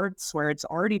through ports where it's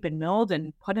already been milled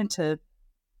and put into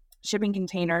shipping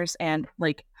containers. And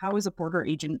like, how is a border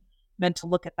agent meant to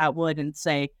look at that wood and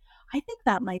say, I think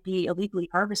that might be illegally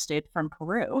harvested from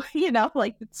Peru?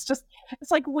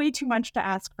 It's like way too much to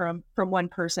ask from one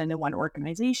person and one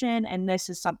organization. And this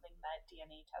is something that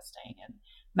DNA testing and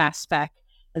mass spec,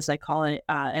 as I call it,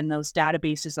 and those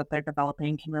databases that they're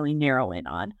developing can really narrow in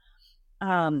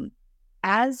on.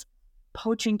 As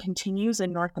poaching continues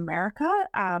in North America,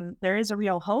 there is a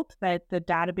real hope that the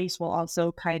database will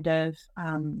also kind of,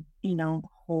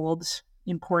 hold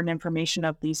important information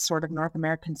of these sort of North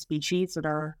American species that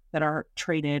are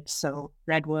traded. So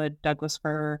redwood, Douglas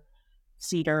fir,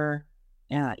 cedar,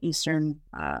 eastern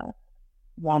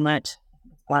walnut,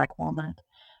 black walnut,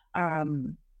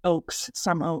 oaks,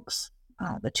 some oaks,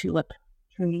 the tulip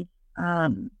tree.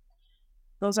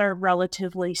 Those are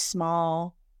relatively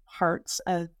small parts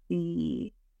of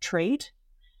the trade.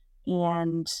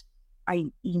 And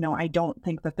I don't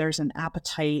think that there's an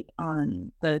appetite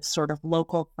on the sort of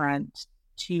local front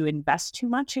to invest too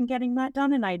much in getting that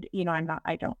done. And I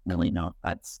don't really know if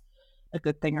that's a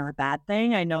good thing or a bad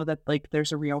thing. I know that like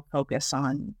there's a real focus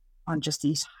on just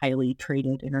these highly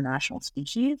traded international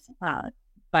species.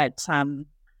 But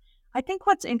I think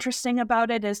what's interesting about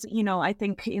it is, I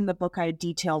think in the book I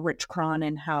detail Rich Cron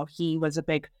and how he was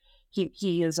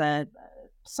he is a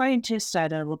scientist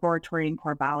at a laboratory in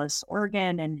Corvallis,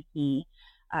 Oregon, and he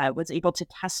was able to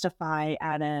testify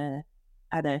at a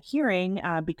hearing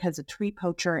because a tree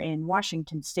poacher in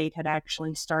Washington state had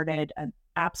actually started an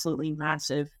absolutely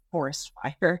massive forest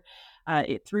fire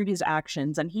through his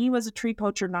actions. And he was a tree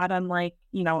poacher, not unlike,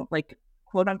 like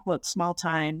quote unquote small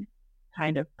time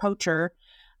kind of poacher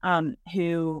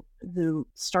who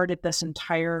started this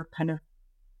entire kind of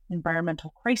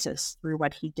environmental crisis through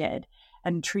what he did.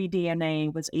 And tree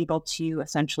DNA was able to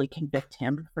essentially convict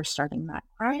him for starting that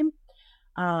crime,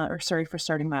 for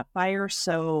starting that fire.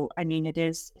 So, I mean,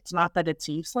 it's not that it's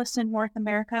useless in North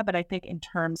America, but I think in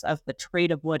terms of the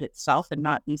trade of wood itself and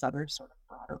not these other sort of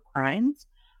broader crimes,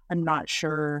 I'm not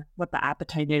sure what the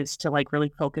appetite is to like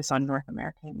really focus on North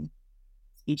American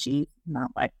species in that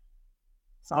way.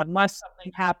 So unless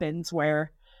something happens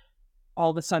where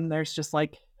all of a sudden there's just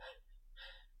like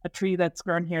a tree that's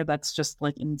grown here that's just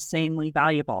like insanely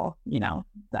valuable,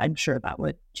 I'm sure that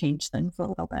would change things a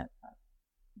little bit.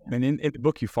 Yeah. And in the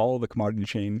book, you follow the commodity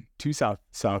chain to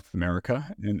South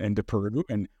America and to Peru.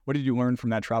 And what did you learn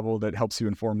from that travel that helps you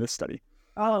inform this study?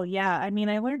 Oh, yeah. I mean,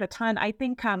 I learned a ton. I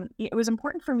think it was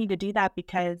important for me to do that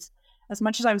because as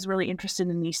much as I was really interested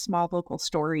in these small local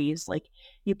stories, like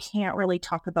you can't really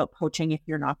talk about poaching if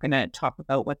you're not going to talk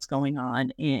about what's going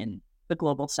on in the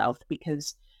global South,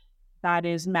 because that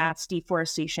is mass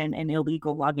deforestation and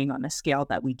illegal logging on a scale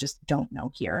that we just don't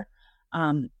know here.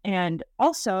 And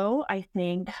also, I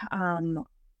think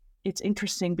it's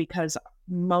interesting because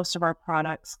most of our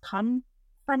products come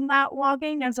from that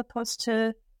logging as opposed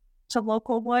to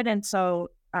local wood. And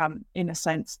so in a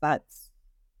sense that's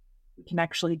we can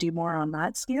actually do more on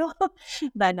that scale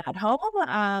than at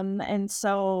home. And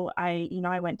so I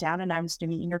went down and I was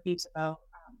doing interviews about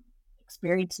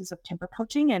experiences of timber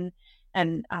poaching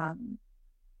and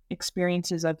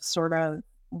experiences of sort of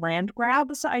land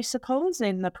grabs, I suppose,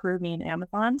 in the Peruvian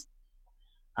Amazons.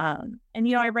 And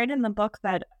I write in the book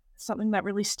that something that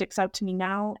really sticks out to me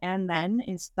now and then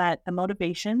is that the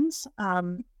motivations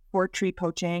for tree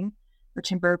poaching or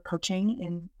timber poaching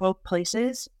in both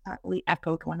places really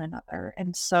echoed one another.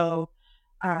 And so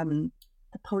the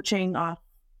poaching off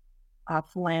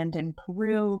land in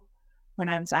Peru, when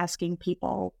I was asking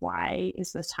people, why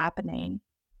is this happening?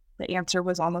 The answer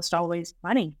was almost always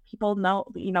money. People know,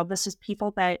 this is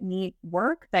people that need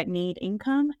work, that need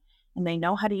income, and they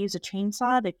know how to use a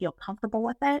chainsaw. They feel comfortable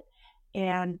with it,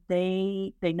 and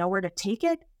they know where to take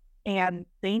it, and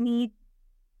they need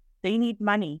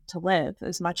money to live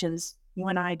as much as you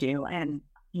and I do. And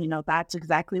that's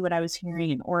exactly what I was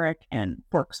hearing in Oric and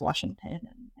Forks, Washington,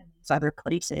 and these other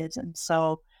places. And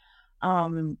so,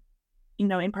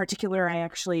 in particular, I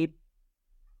actually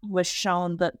was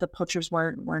shown that the poachers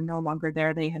were no longer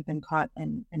there. They had been caught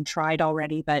and tried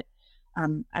already, but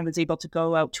I was able to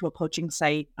go out to a poaching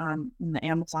site in the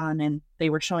Amazon, and they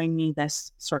were showing me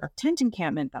this sort of tent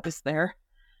encampment that was there.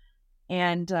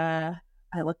 And I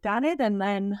looked at it, and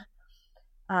then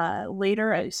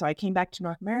later, so I came back to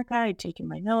North America, I'd taken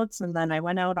my notes, and then I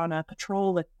went out on a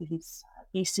patrol with these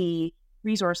BC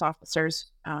resource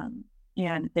officers,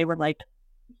 and they were like,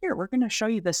 here, we're going to show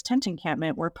you this tent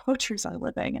encampment where poachers are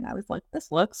living. And I was like,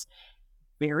 this looks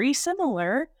very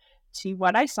similar to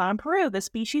what I saw in Peru. The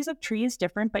species of tree is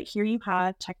different, but here you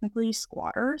have technically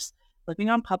squatters living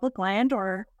on public land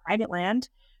or private land,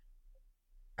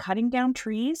 cutting down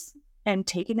trees and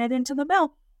taking it into the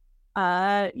mill.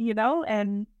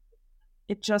 And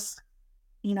it just,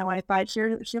 I thought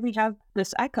here we have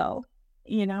this echo,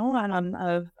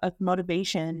 of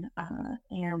motivation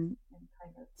and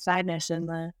kind of sadness in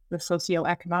the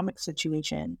socioeconomic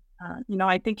situation.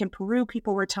 I think in Peru,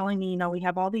 people were telling me, we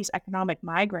have all these economic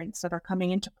migrants that are coming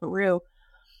into Peru,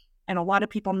 and a lot of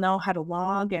people know how to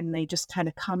log, and they just kind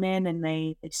of come in and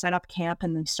they set up camp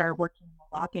and they start working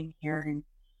logging here. And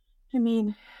I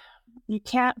mean,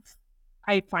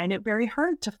 I find it very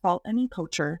hard to fault any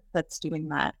poacher that's doing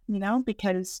that,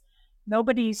 because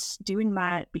nobody's doing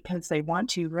that because they want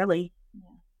to, really.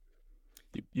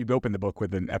 You open the book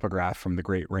with an epigraph from the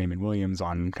great Raymond Williams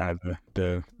on kind of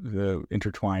the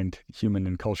intertwined human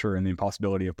and culture and the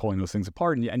impossibility of pulling those things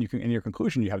apart. And you can, in your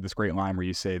conclusion, you have this great line where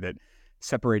you say that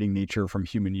separating nature from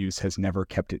human use has never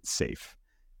kept it safe.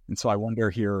 And so I wonder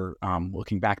here,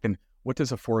 looking back, then what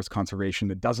does a forest conservation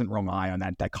that doesn't rely on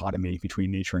that dichotomy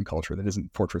between nature and culture, that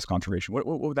isn't fortress conservation, what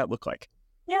would that look like?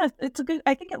 Yeah,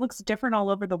 I think it looks different all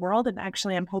over the world. And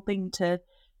actually, I'm hoping to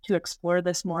explore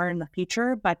this more in the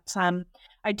future. But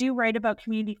I do write about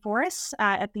community forests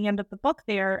at the end of the book.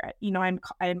 There, I'm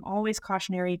always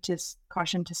caution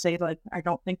to say, like, I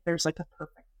don't think there's like a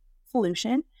perfect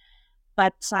solution.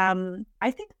 But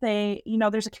I think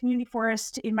there's a community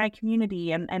forest in my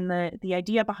community, and the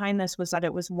idea behind this was that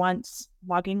it was once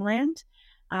logging land,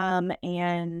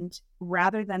 and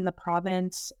rather than the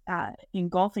province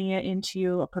engulfing it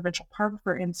into a provincial park,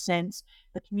 for instance,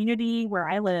 the community where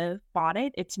I live bought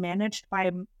it. It's managed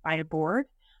by a board,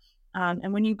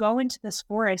 and when you go into this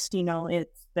forest,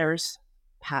 there's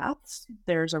paths,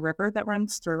 there's a river that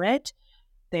runs through it.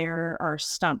 There are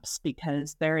stumps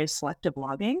because there is selective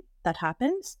logging that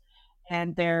happens.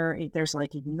 And there's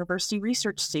like a university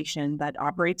research station that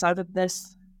operates out of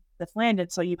this land. And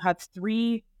so you have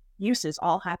 3 uses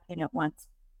all happening at once.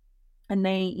 And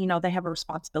they have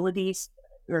responsibilities,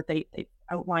 or they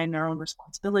outline their own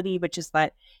responsibility, which is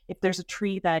that if there's a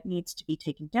tree that needs to be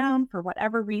taken down for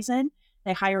whatever reason,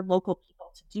 they hire local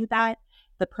people to do that.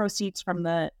 The proceeds from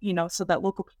so that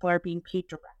local people are being paid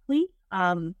directly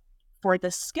for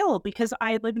this skill, because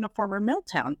I live in a former mill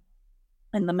town,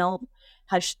 and the mill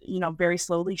has, very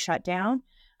slowly shut down.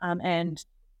 And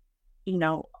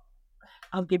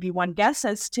I'll give you one guess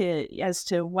as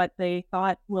to what they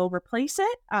thought will replace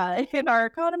it in our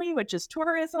economy, which is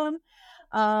tourism.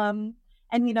 But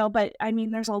I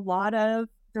mean, there's a lot of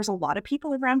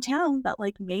people around town that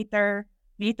like made their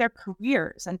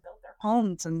careers and built their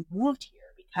homes and moved here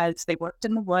because they worked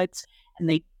in the woods, and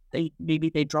they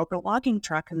drove a logging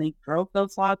truck and they drove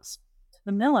those logs to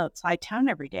the mill outside town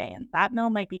every day. And that mill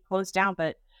might be closed down,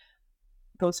 but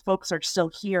those folks are still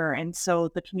here. And so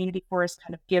the community forest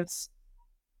kind of gives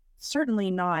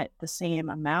certainly not the same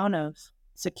amount of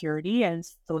security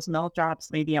as those mill jobs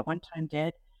maybe at one time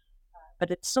did, but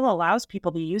it still allows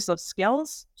people to use those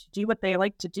skills to do what they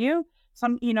like to do,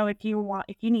 some, if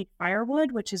you need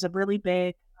firewood, which is a really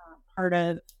big part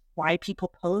of why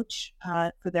people poach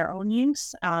for their own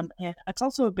use. And it's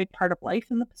also a big part of life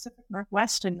in the Pacific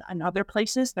Northwest and other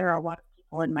places. There are a lot of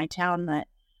people in my town that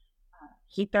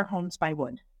heat their homes by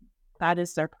wood. That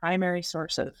is their primary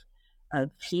source of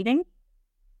heating.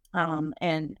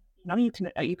 And you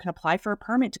can apply for a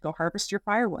permit to go harvest your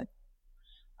firewood,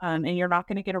 and you're not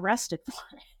going to get arrested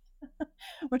for it,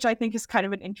 which I think is kind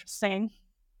of an interesting,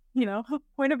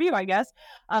 point of view, I guess.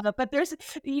 But there's,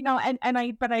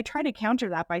 but I try to counter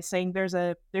that by saying there's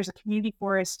a community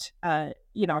forest, a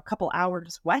couple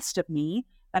hours west of me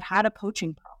that had a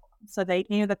poaching problem. So they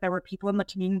knew that there were people in the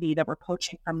community that were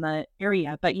poaching from the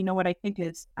area. But what I think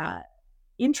is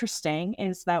interesting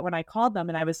is that when I called them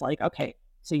and I was like, okay,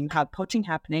 so you have poaching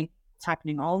happening, it's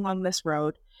happening all along this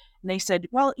road. And they said,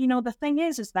 well, the thing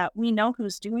is that we know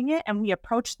who's doing it, and we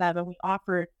approach them and we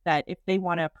offer that if they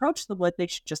want to approach the wood, they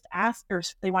should just ask, or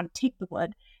if they want to take the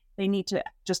wood, they need to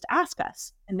just ask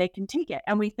us and they can take it.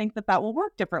 And we think that will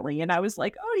work differently. And I was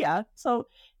like, oh yeah. So,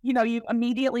 you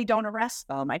immediately don't arrest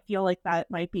them. I feel like that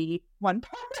might be one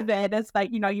part of it, is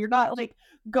that, you're not like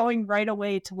going right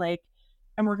away to like,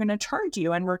 and we're going to charge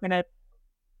you, and we're going to,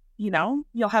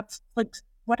 you'll have like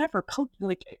whatever,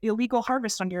 like illegal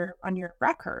harvest on your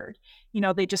record.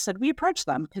 They just said, we approached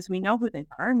them because we know who they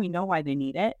are and we know why they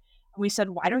need it. And we said,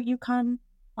 why don't you come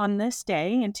on this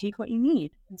day and take what you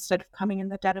need instead of coming in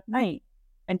the dead of night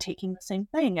and taking the same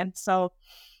thing? And so,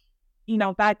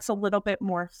 that's a little bit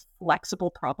more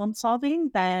flexible problem solving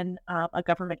than a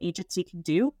government agency can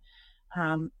do.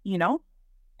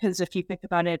 Because if you think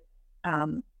about it,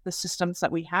 the systems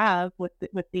that we have with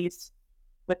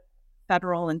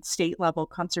federal and state level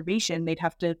conservation, they'd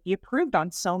have to be approved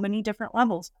on so many different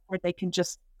levels where they can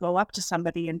just go up to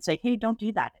somebody and say, hey, don't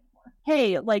do that anymore.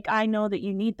 Hey, like, I know that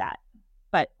you need that,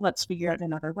 but let's figure out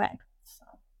another way. So.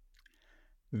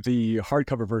 The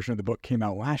hardcover version of the book came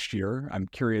out last year. I'm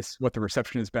curious what the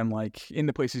reception has been like in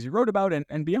the places you wrote about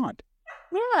and beyond.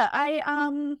 Yeah,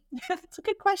 it's a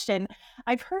good question.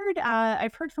 I've heard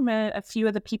from a few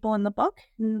of the people in the book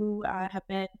who have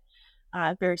been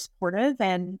very supportive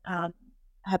and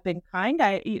have been kind.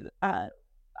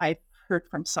 I've heard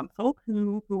from some folk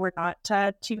who were not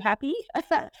too happy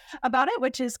about it,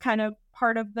 which is kind of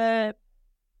part of the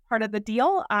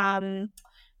deal.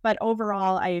 But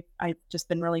overall, I've just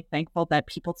been really thankful that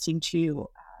people seem to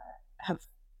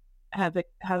have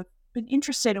been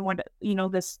interested in what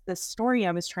this story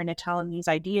I was trying to tell and these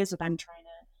ideas that I'm trying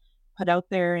to put out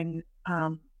there, and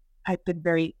I've been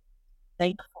very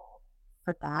thankful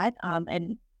for that.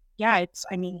 And yeah,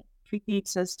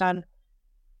 Thieves has done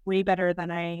way better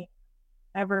than I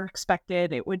ever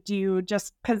expected it would do,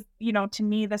 just because, to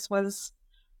me, this was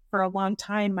for a long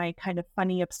time my kind of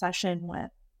funny obsession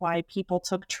with why people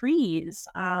took trees,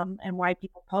 and why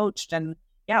people poached, and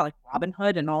yeah, like Robin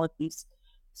Hood and all of these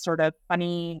sort of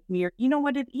funny, weird, you know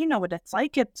what it's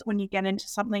like. It's when you get into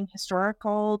something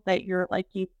historical that you're like,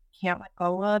 you can't let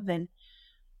go of, and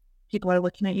people are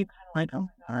looking at you kind of like, oh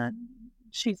my God,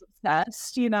 she's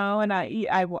obsessed, and I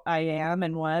am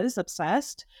and was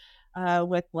obsessed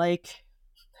with like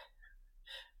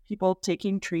people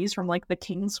taking trees from like the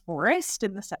King's Forest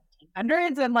in the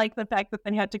 1700s, and like the fact that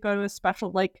they had to go to a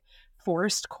special like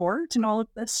forest court and all of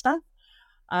this stuff.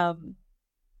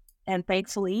 And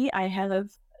thankfully I have,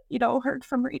 heard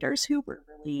from readers who were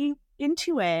really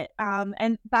into it.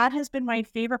 And that has been my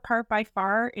favorite part by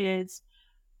far, is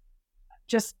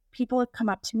just people have come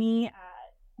up to me at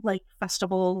like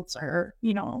festivals or,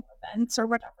 events or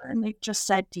whatever. And they've just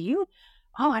said,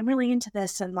 I'm really into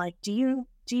this. And like, do you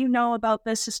know about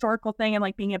this historical thing? And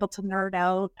like being able to nerd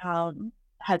out,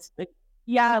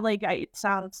 it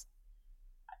sounds,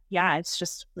 it's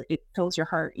just, it fills your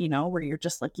heart, where you're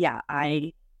just like, yeah,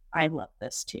 I love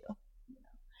this too.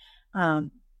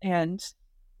 And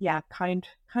yeah, kind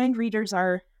readers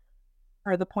are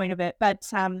the point of it. But,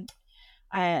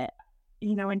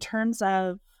 in terms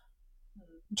of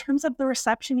the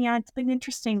reception, yeah, it's been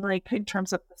interesting. Like in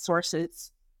terms of the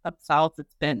sources themselves,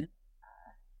 it's been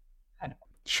kind of.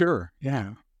 Sure.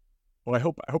 Yeah. Well, I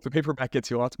hope the paperback gets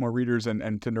you lots more readers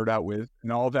and to nerd out with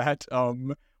and all that.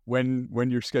 When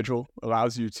your schedule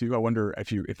allows you to. I wonder if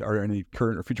there are any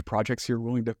current or future projects you're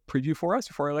willing to preview for us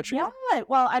before I let you go. Yeah,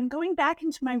 well, I'm going back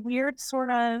into my weird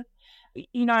sort of,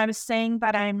 I was saying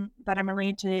that I'm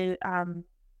related to,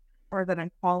 or that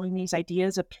I'm following these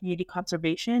ideas of community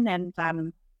conservation, and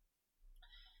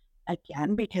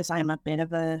again, because I'm a bit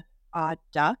of a odd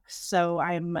duck, so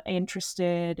I'm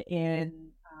interested in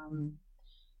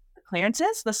the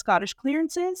clearances, the Scottish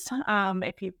clearances,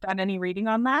 if you've done any reading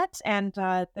on that. And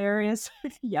there is,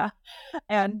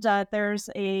 there's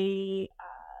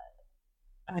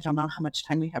I don't know how much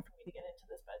time we have for me to get into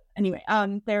this, but anyway,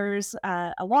 there's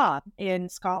a law in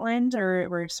Scotland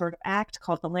or sort of act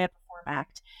called the Land Reform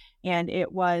Act. And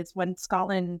it was when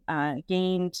Scotland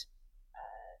gained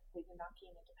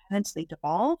independence, they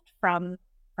devolved from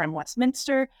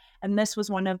Westminster. And this was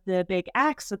one of the big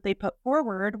acts that they put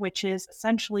forward, which is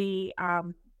essentially,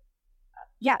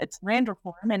 it's land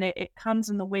reform. And it comes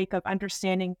in the wake of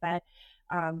understanding that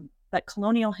that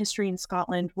colonial history in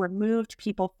Scotland removed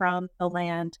people from the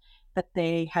land that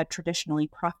they had traditionally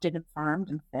crofted and farmed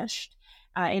and fished.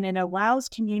 And it allows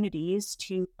communities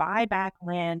to buy back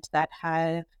land that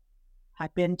had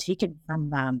been taken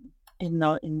from them in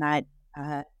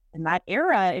that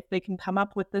era, if they can come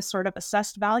up with this sort of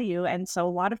assessed value. And so a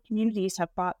lot of communities have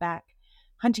bought back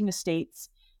hunting estates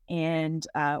and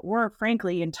or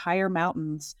frankly entire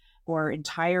mountains or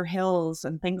entire hills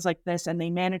and things like this, and they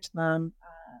manage them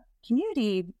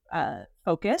community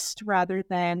focused rather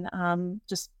than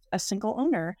just a single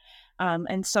owner.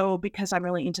 And so because I'm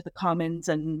really into the commons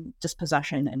and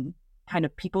dispossession and kind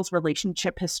of people's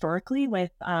relationship historically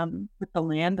with the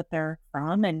land that they're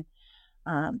from, and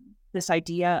this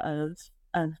idea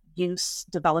of use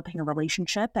developing a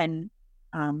relationship and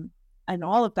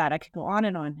all of that, I could go on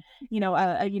and on.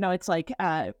 It's like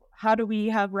how do we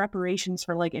have reparations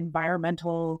for like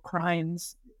environmental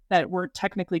crimes that were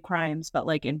technically crimes, but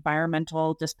like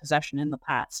environmental dispossession in the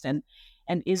past, and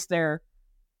is there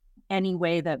any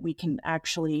way that we can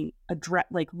actually address,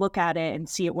 like look at it and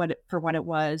see it for what it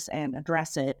was and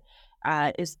address it?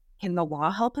 Can the law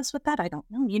help us with that? I don't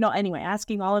know. Anyway,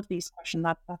 asking all of these questions,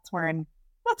 that's where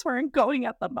I'm going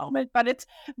at the moment. But it's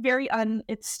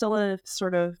it's still a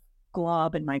sort of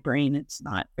glob in my brain. It's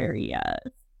not very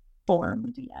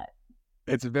formed yet.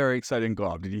 It's a very exciting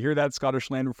glob. Did you hear that, Scottish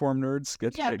land reform nerds?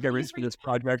 Get ready for this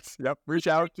project. Yep, reach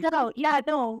out.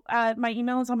 My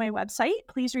email is on my website.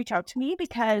 Please reach out to me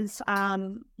because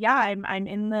I'm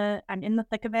in the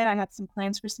thick of it. I have some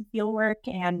plans for some field work,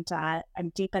 and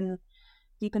I'm deep in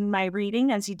my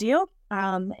reading as you do.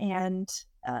 I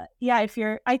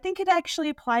think it actually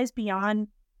applies beyond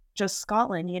just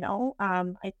Scotland.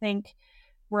 I think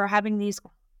we're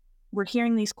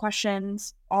hearing these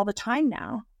questions all the time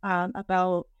now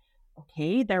about,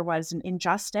 okay, there was an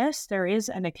injustice, there is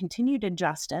a continued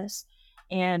injustice,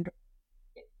 and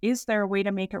is there a way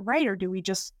to make it right, or do we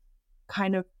just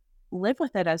kind of live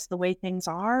with it as the way things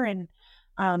are? And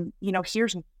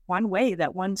here's one way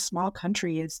that one small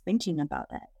country is thinking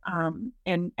about it,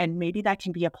 and maybe that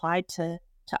can be applied to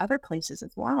other places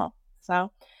as well.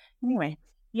 So anyway.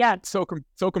 Yeah, so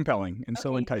compelling and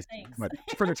so enticing. Thanks. But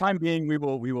for the time being, we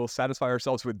will satisfy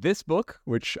ourselves with this book,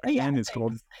 which again is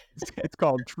called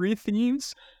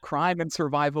Thieves: Crime and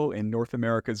Survival in North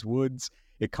America's Woods.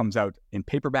 It comes out in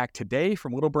paperback today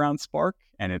from Little Brown Spark,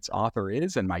 and its author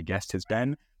is, and my guest has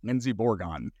been, Lyndsie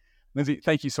Bourgon. Lyndsie,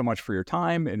 thank you so much for your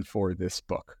time and for this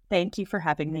book. Thank you for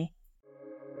having me.